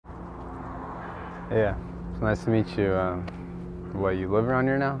Yeah, it's nice to meet you. What, you live around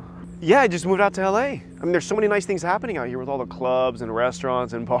here now? Yeah, I just moved out to LA. I mean, there's so many nice things happening out here with all the clubs and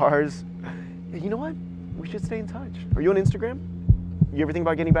restaurants and bars. Hey, you know what? We should stay in touch. Are you on Instagram? You ever think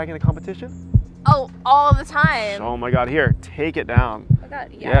about getting back into competition? Oh, all the time. Oh my God, here, take it down. Oh my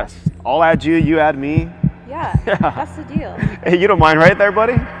God, yeah. Yes, I'll add you, you add me. Yeah, that's the deal. Hey, you don't mind, right there,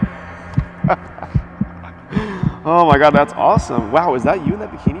 buddy? Oh my God, that's awesome. Wow, is that you in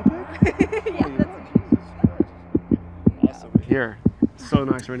that bikini pic? Yeah, that's Awesome. Here, so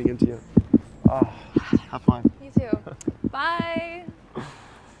nice running into you. Oh, have fun. You too. Bye.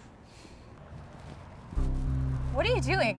 What are you doing?